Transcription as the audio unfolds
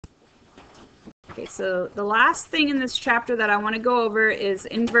Okay, so the last thing in this chapter that I want to go over is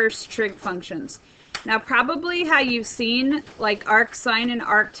inverse trig functions. Now, probably how you've seen like arcsine and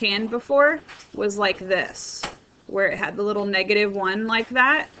arctan before was like this, where it had the little -1 like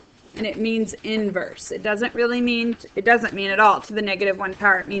that, and it means inverse. It doesn't mean at all to the -1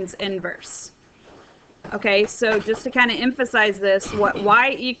 power. It means inverse. Okay, so just to kind of emphasize this, what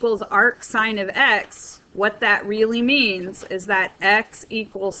y equals arcsine of x, what that really means is that x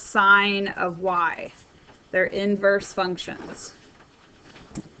equals sine of y. They're inverse functions.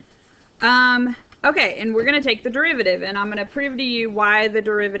 Okay, and we're going to take the derivative, and I'm going to prove to you why the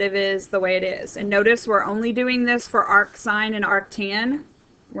derivative is the way it is. And notice we're only doing this for arcsine and arctan.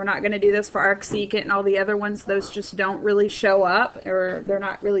 We're not going to do this for arcsecant and all the other ones. Those just don't really show up, or they're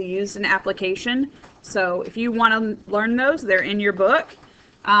not really used in application. So if you want to learn those, they're in your book.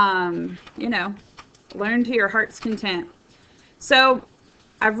 You know, learn to your heart's content. So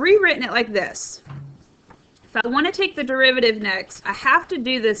I've rewritten it like this. If I want to take the derivative next, I have to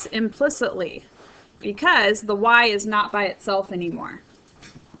do this implicitly because the y is not by itself anymore.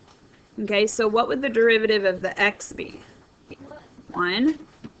 Okay, so what would the derivative of the x be? 1.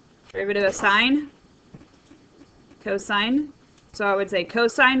 Derivative of sine? Cosine? So I would say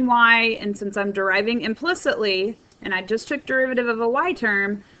cosine y, and since I'm deriving implicitly, and I just took derivative of a y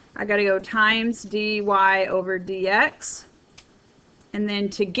term, I got to go times dy over dx. And then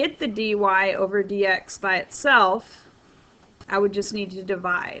to get the dy over dx by itself, I would just need to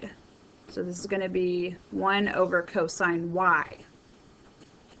divide. So this is going to be 1 over cosine y.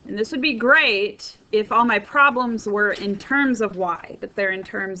 And this would be great if all my problems were in terms of y, but they're in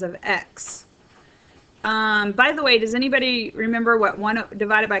terms of x. By the way, does anybody remember what 1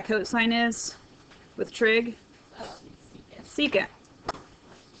 divided by cosine is with trig? Secant.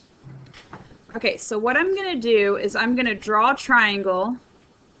 Okay, so what I'm going to do is I'm going to draw a triangle,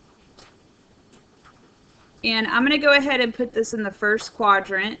 and I'm going to go ahead and put this in the first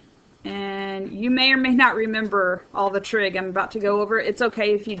quadrant. And you may or may not remember all the trig I'm about to go over. It's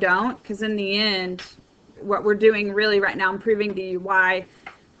okay if you don't, because in the end, what we're doing really right now, I'm proving to you why,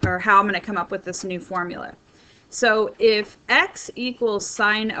 or how I'm going to come up with this new formula. So if x equals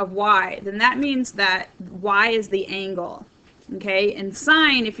sine of y, then that means that y is the angle. Okay, and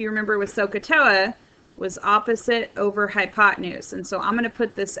sine, if you remember with SOHCAHTOA, was opposite over hypotenuse. And so I'm going to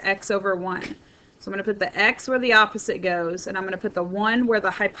put this x over 1. So I'm going to put the x where the opposite goes, and I'm going to put the 1 where the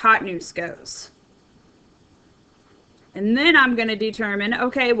hypotenuse goes. And then I'm going to determine,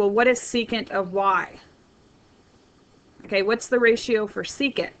 okay, well, what is secant of y? Okay, what's the ratio for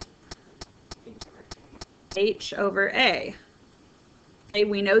secant? H over a. Okay,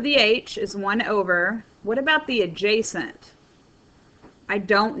 we know the h is 1 over. What about the adjacent? I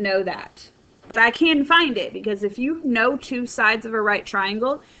don't know that. But I can find it, because if you know two sides of a right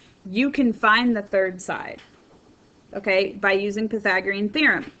triangle, you can find the third side, okay, by using Pythagorean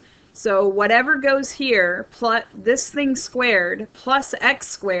theorem. So whatever goes here, plus this thing squared plus x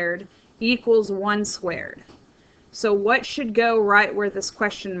squared equals 1 squared. So what should go right where this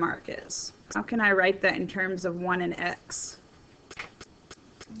question mark is? How can I write that in terms of 1 and x?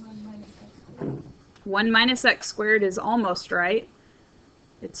 1 minus x squared is almost right.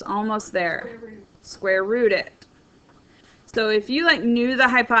 It's almost there. Square root it. So if you knew the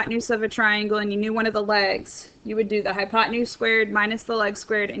hypotenuse of a triangle and you knew one of the legs, you would do the hypotenuse squared minus the leg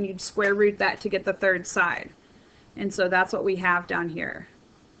squared, and you'd square root that to get the third side. And so that's what we have down here.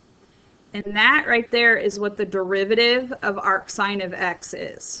 And that right there is what the derivative of arcsine of x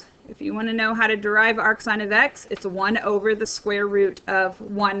is. If you want to know how to derive arcsine of x, it's 1 over the square root of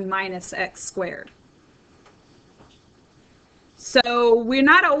 1 minus x squared. So we're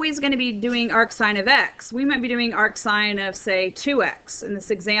not always going to be doing arcsine of x. We might be doing arcsine of, say, 2x in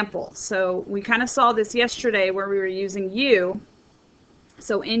this example. So we kind of saw this yesterday where we were using u.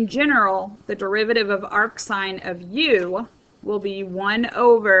 So in general, the derivative of arcsine of u will be 1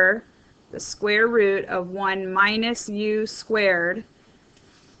 over the square root of 1 minus u squared.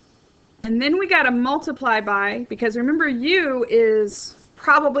 And then we got to multiply by, because remember, u is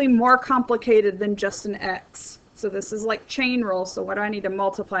probably more complicated than just an x. So this is like chain rule, so what do I need to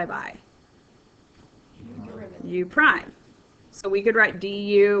multiply by? U prime. So we could write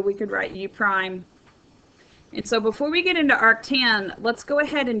du, we could write u prime. And so before we get into arctan, let's go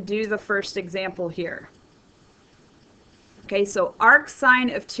ahead and do the first example here. Okay, so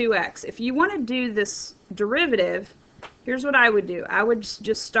arcsine of 2x. If you want to do this derivative, here's what I would do. I would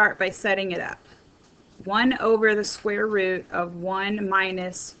just start by setting it up. 1 over the square root of 1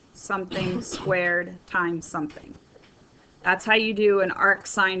 minus something squared times something. That's how you do an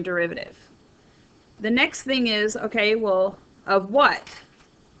arcsine derivative. The next thing is, okay, well, of what?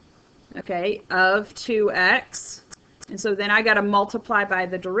 okay, of 2x. And so then I got to multiply by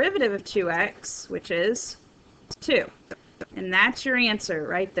the derivative of 2x, which is 2. And that's your answer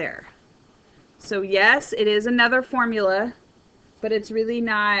right there. So yes, it is another formula, but it's really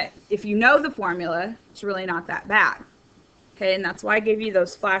not, if you know the formula, it's really not that bad. Okay, and that's why I gave you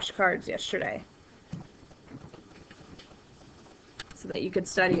those flashcards yesterday, so that you could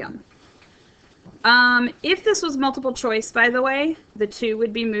study them. If this was multiple choice, by the way, the 2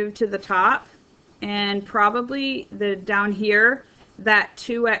 would be moved to the top, and probably down here, that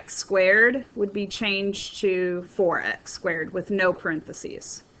 2x squared would be changed to 4x squared with no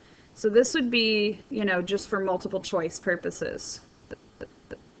parentheses. So this would be, you know, just for multiple choice purposes.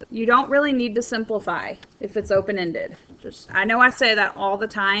 You don't really need to simplify if it's open-ended. I know I say that all the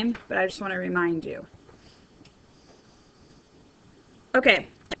time, but I just want to remind you. Okay,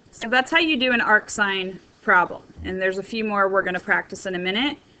 so that's how you do an arcsine problem. And there's a few more we're going to practice in a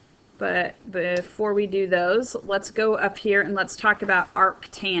minute. But before we do those, let's go up here and let's talk about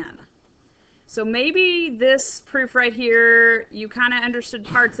arctan. So maybe this proof right here, you kind of understood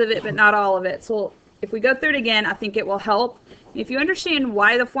parts of it, but not all of it. So if we go through it again, I think it will help. If you understand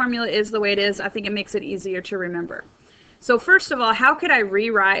why the formula is the way it is, I think it makes it easier to remember. So first of all, how could I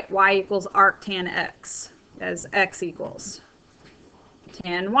rewrite y equals arctan x as x equals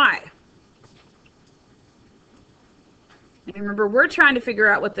tan y? And remember, we're trying to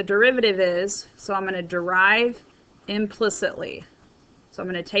figure out what the derivative is, so I'm going to derive implicitly. So I'm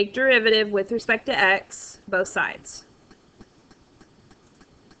going to take derivative with respect to x, both sides.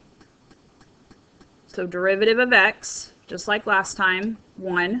 So derivative of x, just like last time,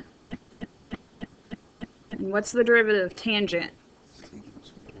 1. And what's the derivative of tangent?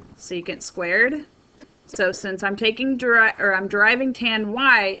 Secant squared. So since I'm taking I'm deriving tan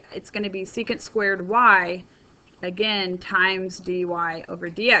y, it's going to be secant squared y, again, times dy over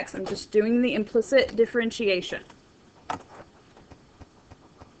dx. I'm just doing the implicit differentiation.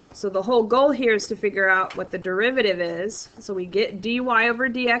 So the whole goal here is to figure out what the derivative is. So we get dy over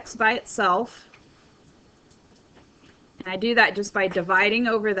dx by itself. And I do that just by dividing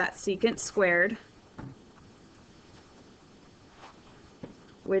over that secant squared,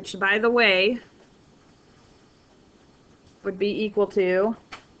 which, by the way, would be equal to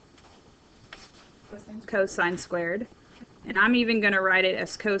cosine squared. And I'm even going to write it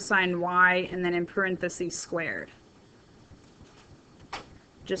as cosine y and then in parentheses squared.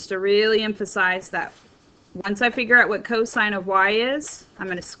 Just to really emphasize that once I figure out what cosine of y is, I'm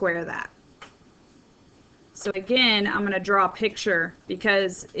going to square that. So again, I'm going to draw a picture,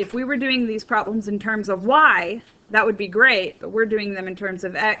 because if we were doing these problems in terms of y, that would be great, but we're doing them in terms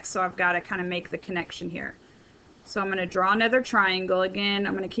of x, so I've got to kind of make the connection here. So I'm going to draw another triangle. Again,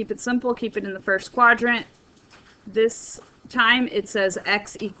 I'm going to keep it simple, keep it in the first quadrant. This time it says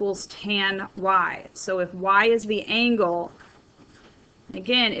x equals tan y. So if y is the angle,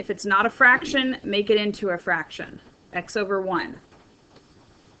 again, if it's not a fraction, make it into a fraction. X over 1.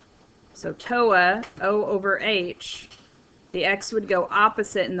 So TOA, O over H, the x would go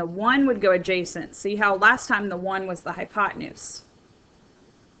opposite and the 1 would go adjacent. See how last time the 1 was the hypotenuse.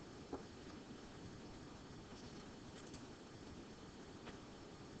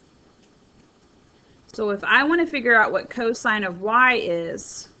 So if I want to figure out what cosine of y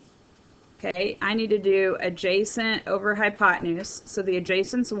is, okay, I need to do adjacent over hypotenuse. So the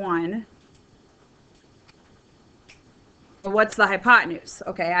adjacent's 1. What's the hypotenuse?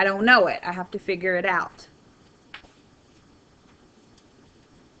 Okay, I don't know it. I have to figure it out.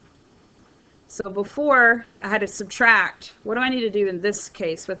 So before I had to subtract, what do I need to do in this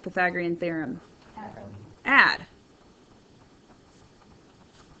case with Pythagorean theorem? Add.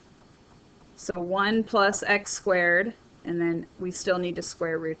 So 1 plus x squared, and then we still need to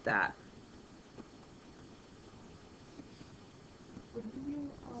square root that.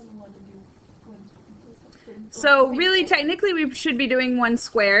 So really, technically, we should be doing 1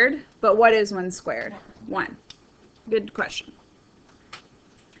 squared, but what is 1 squared? 1. Good question.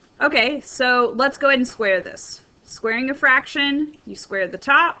 Okay, so let's go ahead and square this. Squaring a fraction, you square the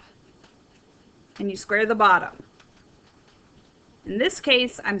top, and you square the bottom. In this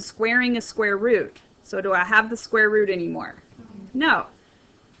case, I'm squaring a square root. So do I have the square root anymore? No.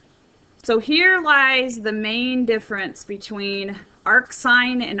 So here lies the main difference between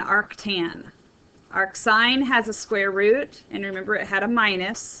arcsine and arctan. Arcsine has a square root, and remember it had a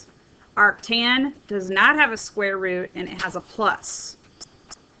minus. Arctan does not have a square root, and it has a plus.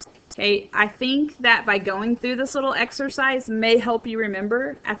 Okay, I think that by going through this little exercise may help you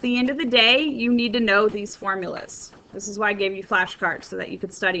remember. At the end of the day, you need to know these formulas. This is why I gave you flashcards, so that you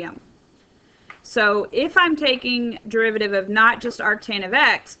could study them. So if I'm taking derivative of not just arctan of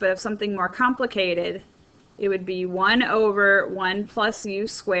x, but of something more complicated, it would be 1 over 1 plus u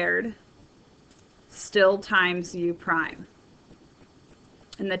squared still times u prime.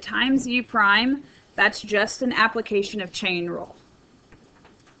 And the times u prime, that's just an application of chain rule.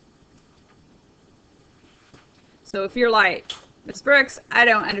 So if you're like, Ms. Brooks, I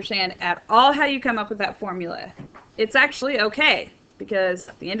don't understand at all how you come up with that formula, it's actually okay, because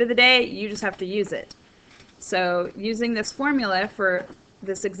at the end of the day, you just have to use it. So using this formula for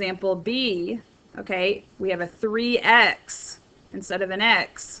this example B, okay, we have a 3x instead of an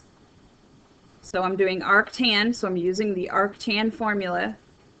x. So I'm doing arctan, so I'm using the arctan formula.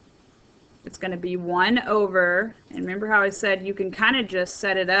 It's going to be 1 over, and remember how I said you can kind of just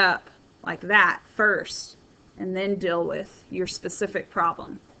set it up like that first, and then deal with your specific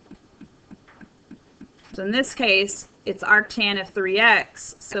problem. So in this case, it's arctan of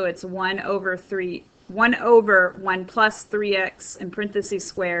 3x, so it's 1 over 1 plus 3x in parentheses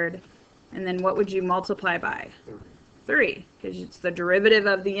squared, and then what would you multiply by? 3, because it's the derivative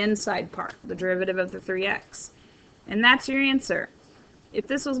of the inside part, the derivative of the 3x. And that's your answer. If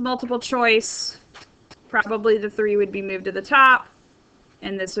this was multiple choice, probably the 3 would be moved to the top,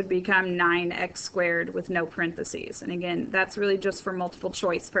 and this would become 9x squared with no parentheses. And again, that's really just for multiple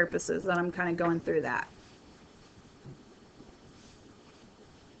choice purposes that I'm kind of going through that.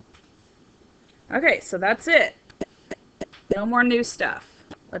 Okay, so that's it. No more new stuff.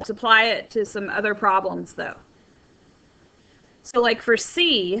 Let's apply it to some other problems though. So like for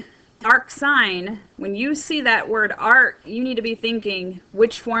C, arc sine, when you see that word arc, you need to be thinking,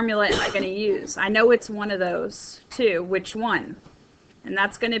 which formula am I going to use? I know it's one of those two, which one? And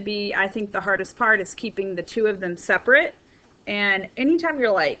that's going to be, I think the hardest part is keeping the two of them separate. And anytime you're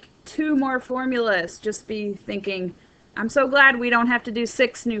like, 2 more formulas, just be thinking, I'm so glad we don't have to do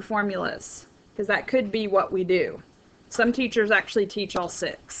 6 new formulas, because that could be what we do. Some teachers actually teach all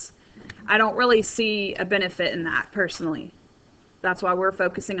 6. I don't really see a benefit in that personally. That's why we're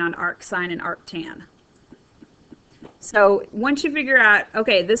focusing on arc sine and arctan. So once you figure out,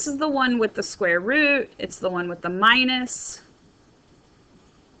 okay, this is the one with the square root, it's the one with the minus.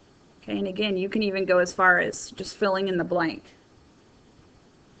 Okay, and again, you can even go as far as just filling in the blank.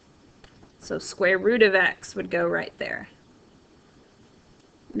 So square root of x would go right there.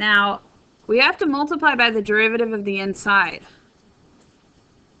 Now, we have to multiply by the derivative of the inside.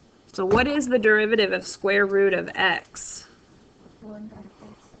 So what is the derivative of square root of x?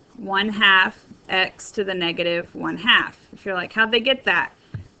 1/2 x to the negative 1/2. If you're like, how'd they get that?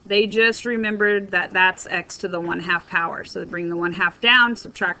 They just remembered that that's x to the 1/2 power. So bring the 1/2 down,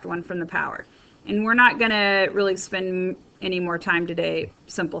 subtract 1 from the power. And we're not going to really spend any more time today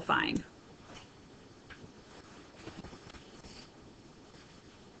simplifying.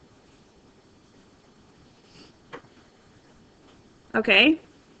 Okay,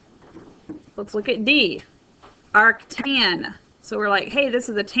 let's look at D. Arctan. So we're like, hey, this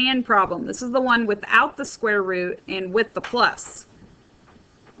is a tan problem. This is the one without the square root and with the plus.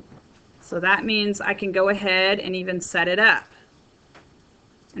 So that means I can go ahead and even set it up.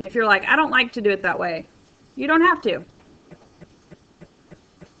 And if you're like, I don't like to do it that way, you don't have to.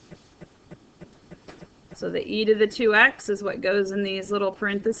 So the e to the 2x is what goes in these little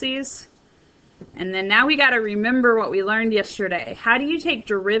parentheses. And then now we got to remember what we learned yesterday. How do you take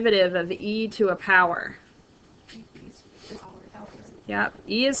derivative of e to a power? Yep,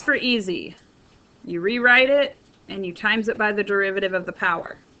 e is for easy. You rewrite it and you times it by the derivative of the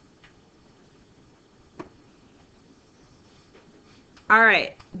power. All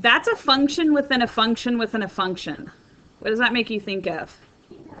right, that's a function within a function within a function. What does that make you think of?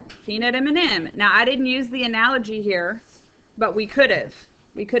 Peanut M&M. Now, I didn't use the analogy here, but we could have.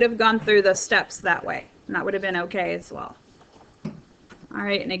 We could have gone through the steps that way, and that would have been okay as well. All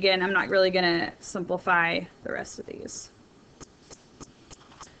right, and again, I'm not really going to simplify the rest of these.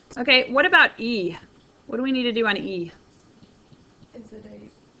 Okay, what about E? What do we need to do on E? Is it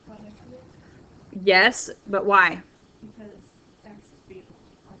a product rule? Yes, but why? Because x is being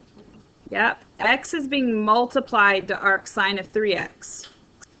multiplied. Yep, x is being multiplied to arc sine of 3x.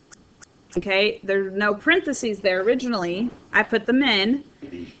 Okay, there's no parentheses there originally. I put them in.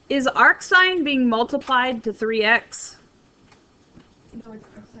 Is arc sine being multiplied to 3x? No,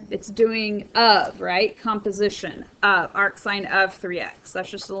 It's doing of, right? Composition of, arc sine of 3x. That's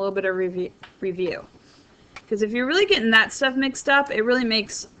just a little bit of review. Because if you're really getting that stuff mixed up, it really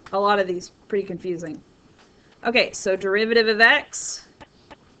makes a lot of these pretty confusing. Okay, so derivative of x,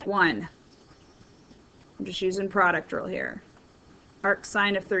 1. I'm just using product rule here. Arc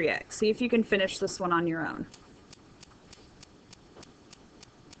sine of 3x. See if you can finish this one on your own.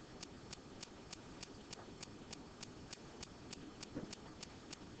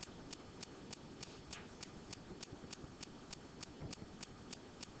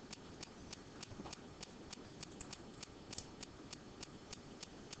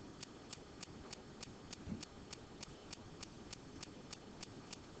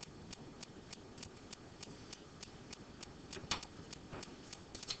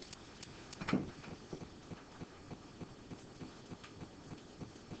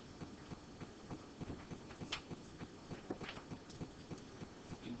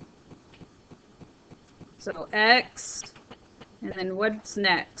 So x, and then what's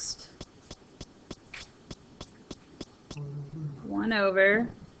next? 1 over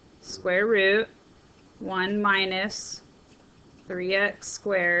square root 1 minus 3x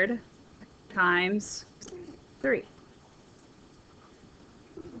squared times 3.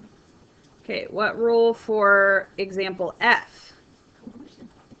 Okay, what rule for example F?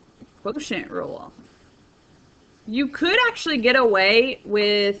 Quotient rule. You could actually get away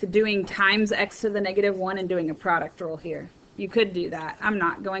with doing times x to the negative 1 and doing a product rule here. You could do that. I'm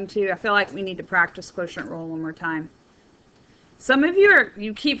not going to. I feel like we need to practice quotient rule one more time. Some of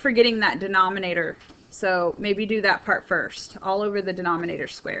you keep forgetting that denominator, so maybe do that part first, all over the denominator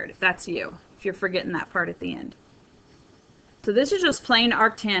squared, if that's you, if you're forgetting that part at the end. So this is just plain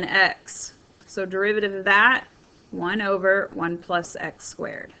arctan x. So derivative of that, 1 over 1 plus x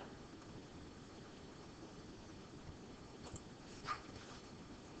squared.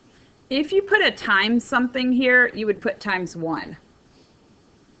 If you put a times something here, you would put times 1.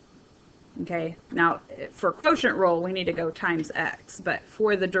 Okay, now for quotient rule, we need to go times x, but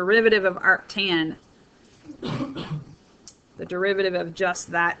for the derivative of arctan, the derivative of just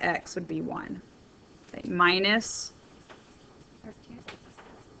that x would be 1. Okay, minus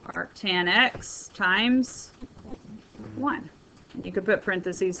arctan x times 1. You could put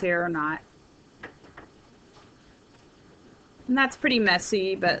parentheses here or not. And that's pretty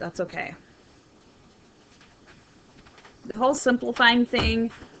messy, but that's okay. The whole simplifying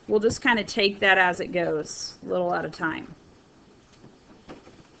thing, we'll just kind of take that as it goes, a little at a time.